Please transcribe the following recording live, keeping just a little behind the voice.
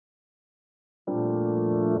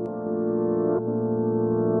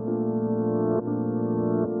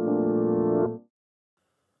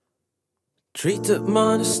Treetop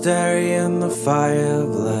Monastery in the fire of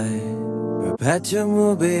light, perpetuum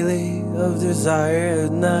mobile of desire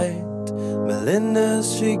at night. Melinda,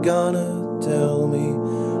 she gonna tell me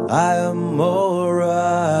I am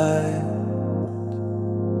alright.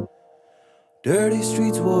 Dirty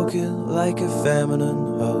streets walking like a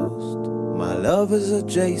feminine host. My love is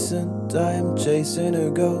adjacent, I am chasing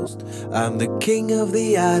a ghost. I'm the king of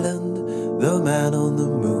the island, the man on the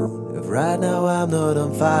moon. If right now I'm not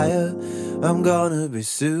on fire, I'm gonna be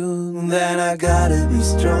soon. Then I gotta be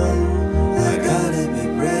strong, I gotta be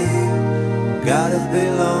brave, gotta be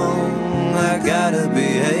long, I gotta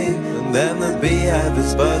behave. And then the beehive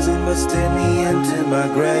is buzzing, busting me into my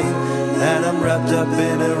grave. And I'm wrapped up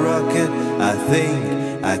in a rocket, I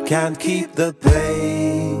think I can't keep the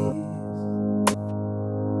pace.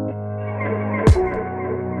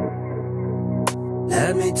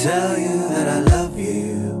 Let me tell you that I love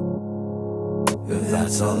you, if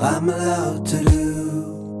that's all I'm allowed to do.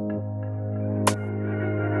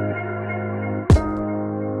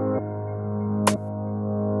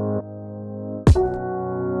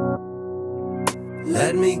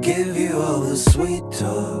 Let me give you all the sweet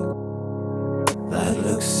talk that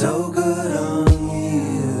looks so good on you.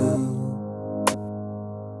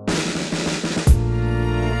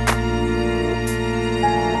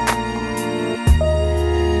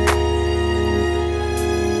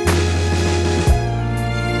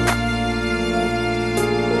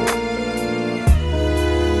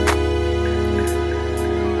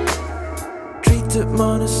 Treetop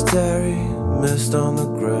Monastery, mist on the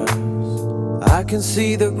grass. I can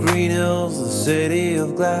see the green hills, the city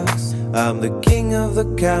of glass. I'm the king of the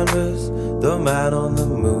canvas, the man on the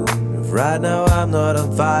moon. If right now I'm not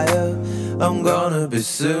on fire, I'm gonna be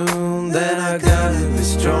soon. Then I gotta be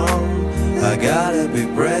strong, I gotta be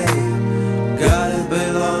brave, gotta be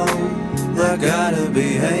long, I gotta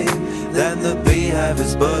behave. Then the beehive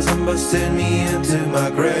is buzzing, busting me into my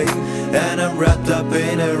grave. And I'm wrapped up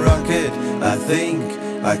in a rocket, I think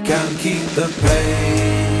I can't keep the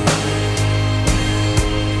pace.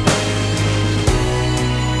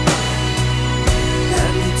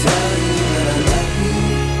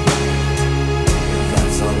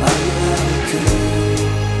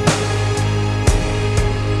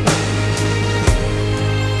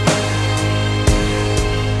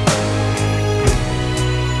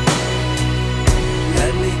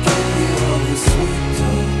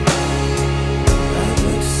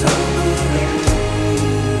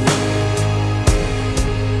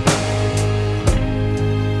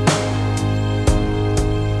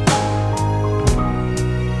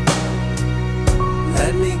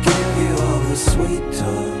 Sweet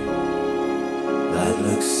talk that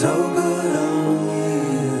looks so good on